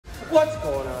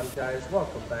up, guys?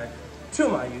 Welcome back to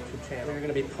my YouTube channel. We're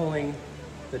gonna be pulling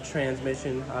the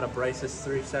transmission out of Bryce's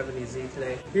 370Z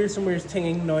today. Here's some weird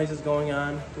tinging noises going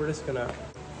on. We're just gonna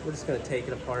take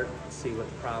it apart and see what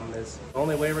the problem is. The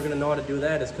only way we're gonna know how to do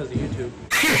that is because of YouTube.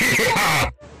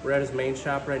 We're at his main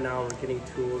shop right now. We're getting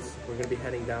tools. We're gonna be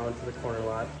heading down to the corner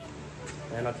lot,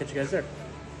 and I'll catch you guys there.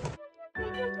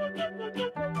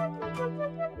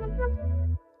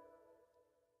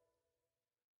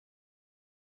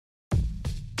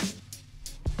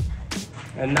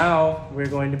 And now we're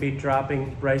going to be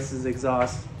dropping Bryce's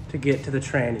exhaust to get to the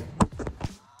tranny.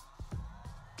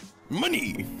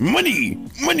 Money, money,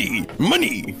 money,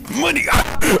 money, money.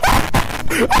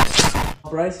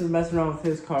 Bryce is messing around with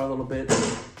his car a little bit.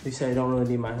 He said he don't really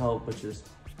need my help, which is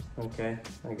okay,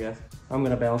 I guess. I'm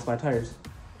gonna balance my tires.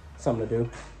 Something to do,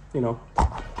 you know.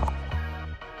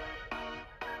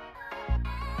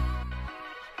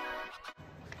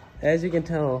 As you can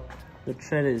tell, the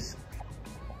tread is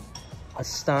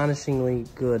astonishingly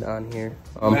good on here.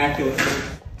 Immaculate.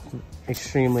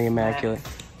 Extremely immaculate.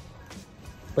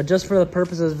 But just for the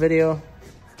purpose of this video,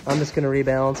 I'm just gonna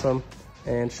rebalance them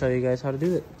and show you guys how to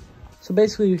do it. So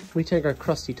basically, we take our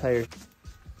crusty tire,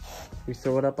 we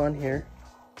throw it up on here.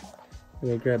 We're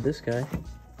gonna grab this guy,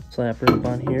 slap it up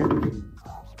on here.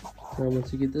 And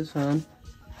once you get this on,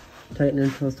 tighten her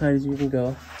until as tight as you can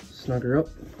go. Snug her up.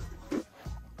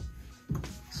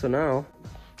 So now,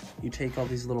 you take all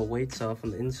these little weights off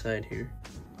on the inside here.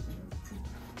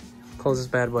 Close this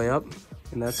bad boy up,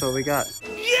 and that's what we got.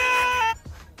 Yeah!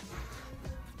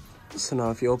 So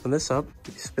now if you open this up,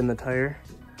 you spin the tire.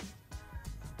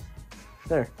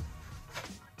 There.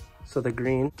 So the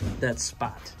green, that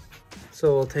spot.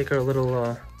 So we'll take our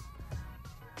little,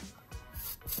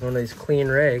 one of these clean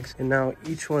rags, and now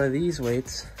each one of these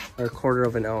weights are 1/4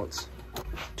 of an ounce.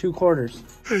 2 quarters.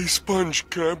 Hey, Sponge,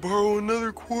 can I borrow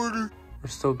another quarter? We're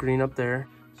still green up there.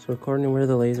 So according to where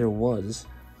the laser was,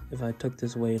 if I took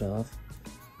this weight off,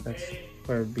 that's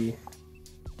where it'd be.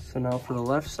 So now for the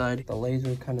left side, the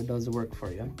laser kind of does the work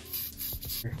for you.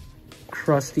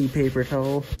 Crusty paper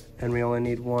towel, and we only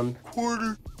need 1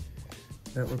 quarter.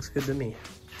 That looks good to me.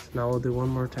 So now we'll do one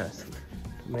more test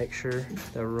to make sure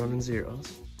that we're running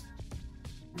zeros.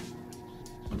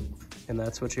 And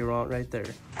that's what you want right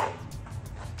there.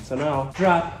 So now,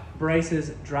 drop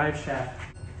Bryce's drive shaft.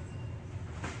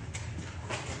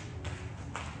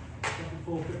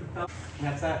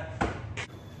 That's that.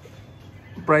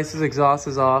 Bryce's exhaust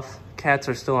is off. Cats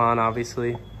are still on,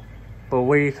 obviously. But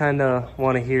where you kind of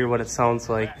want to hear what it sounds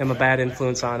like. I'm a bad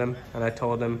influence on him, and I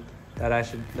told him that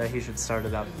he should start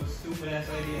it up. Stupid ass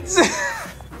idea.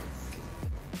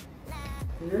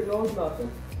 Here goes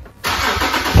nothing.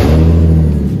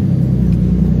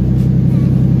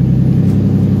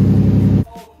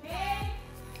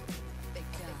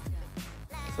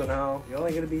 So now, you're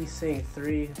only going to be seeing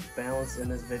 3 balance in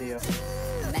this video.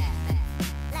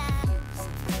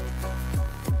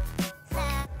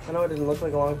 I know it didn't look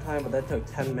like a long time, but that took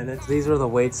 10 minutes. These are the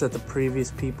weights that the previous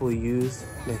people used.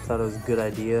 They thought it was a good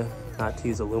idea not to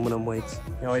use aluminum weights.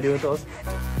 You know what I do with those?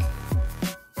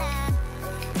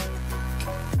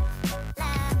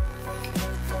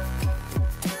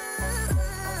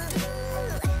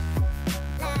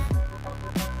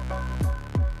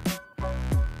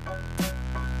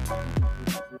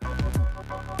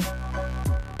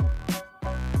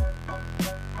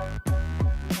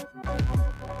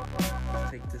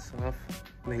 Off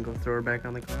and then go throw her back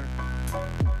on the car.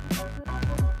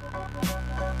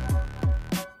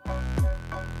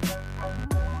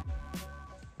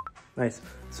 Nice.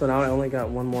 So now I only got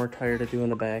 1 more tire to do in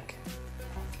the back.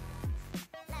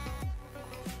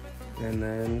 And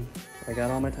then I got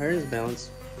all my tires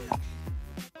balanced.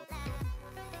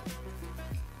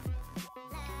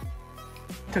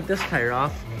 Took this tire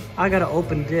off. I got an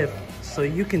open diff so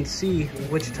you can see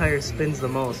which tire spins the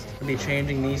most. I'll be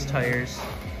changing these tires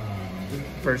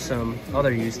for some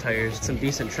other used tires, some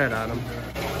decent tread on them,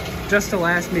 just to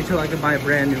last me till I can buy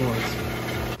brand new ones.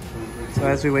 So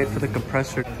as we wait for the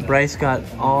compressor, Bryce got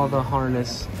all the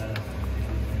harness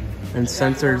and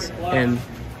sensors in.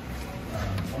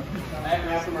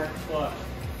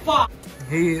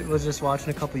 He was just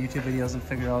watching a couple YouTube videos and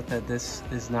figured out that this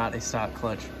is not a stock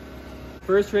clutch.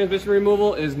 First transmission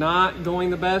removal is not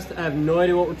going the best. I have no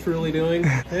idea what we're truly doing.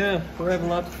 Yeah, we're having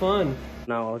lots of fun.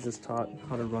 Now I was just taught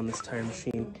how to run this tire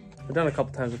machine. I've done it a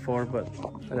couple times before, but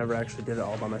I never actually did it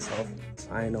all by myself.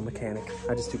 I ain't no mechanic.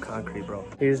 I just do concrete, bro.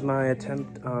 Here's my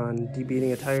attempt on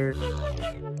debeating a tire.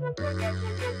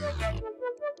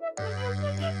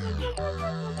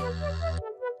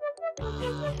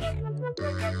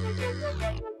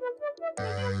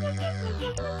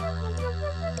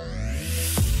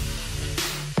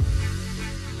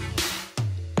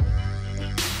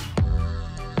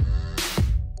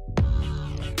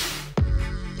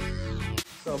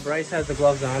 Bryce has the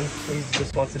gloves on. He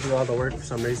just wants to do all the work for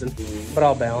some reason, but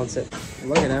I'll balance it.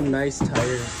 Look at them nice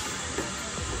tires.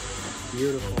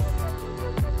 Beautiful.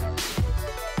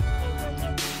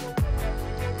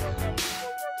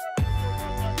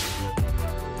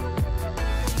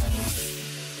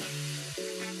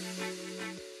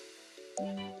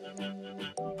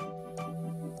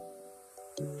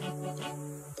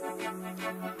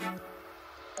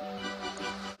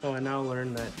 So I now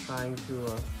learned that trying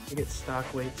to get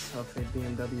stock weights of a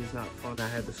BMW is not fun. I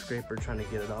had the scraper trying to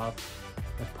get it off.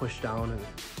 I pushed down and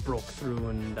broke through,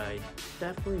 and I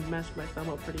definitely messed my thumb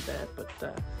up pretty bad,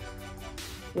 but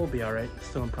we'll be all right.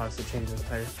 Still in process of changing the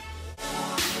tire.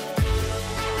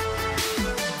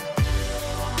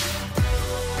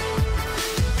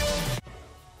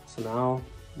 So now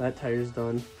that tire's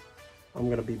done. I'm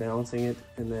gonna be balancing it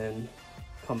and then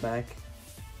come back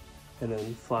and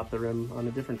then flop the rim on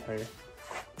a different tire.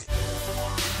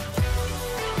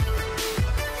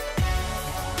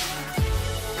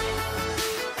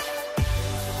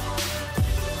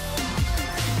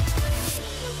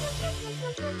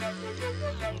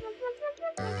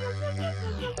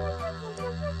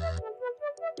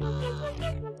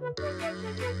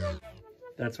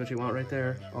 That's what you want right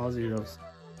there, all zeros.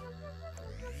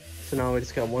 So now we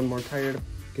just got one more tire to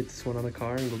get this one on the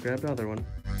car and go grab the other one.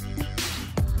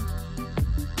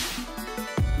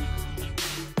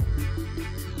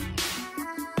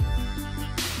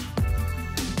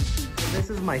 This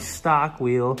is my stock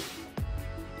wheel.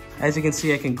 As you can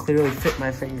see, I can clearly fit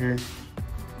my finger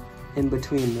in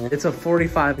between there. It's a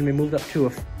 45 and we moved up to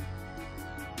a...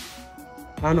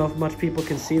 I don't know if much people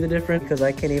can see the difference because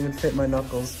I can't even fit my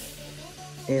knuckles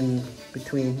in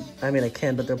between. I mean, I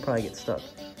can, but they'll probably get stuck.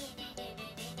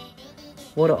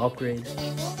 What an upgrade.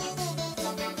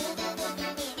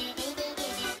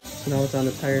 So now it's on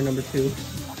to tire number 2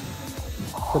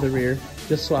 for the rear.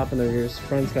 Just swapping the rears.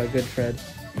 Front's got good tread.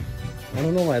 I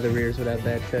don't know why the rears would have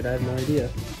bad tread. I have no idea.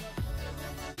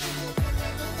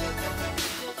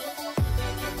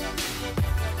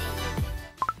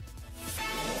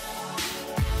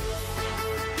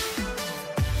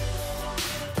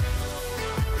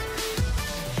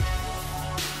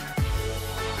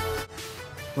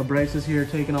 But Bryce is here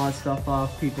taking all that stuff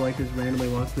off. People like just randomly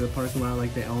walk through the parking lot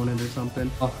like they own it or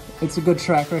something. It's a good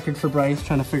track record for Bryce,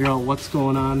 trying to figure out what's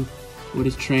going on with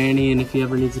his tranny, and if he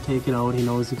ever needs to take it out, he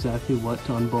knows exactly what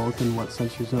to unbolt and what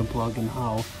sensors to unplug and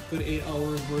how. Good 8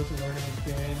 hours worth of learning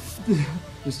experience.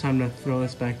 Just time to throw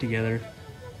this back together.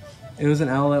 It was an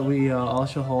L that we all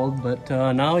should hold, but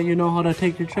now you know how to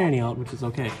take your tranny out, which is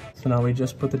okay. So now we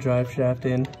just put the drive shaft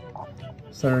in.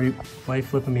 Sorry, wife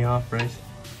flipping me off, Bryce.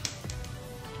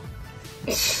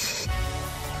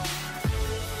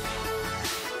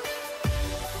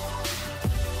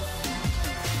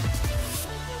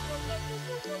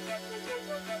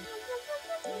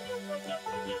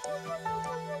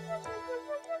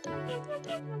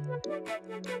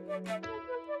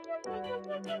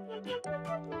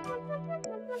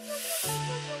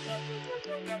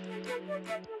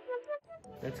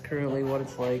 That's currently what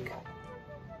it's like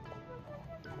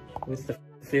with the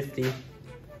 50.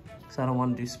 Because I don't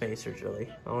want to do spacers really.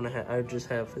 I just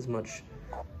have as much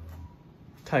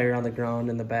tire on the ground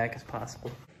in the back as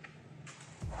possible.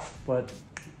 But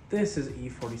this is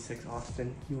E46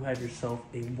 Austin. You have yourself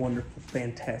a wonderful,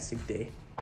 fantastic day.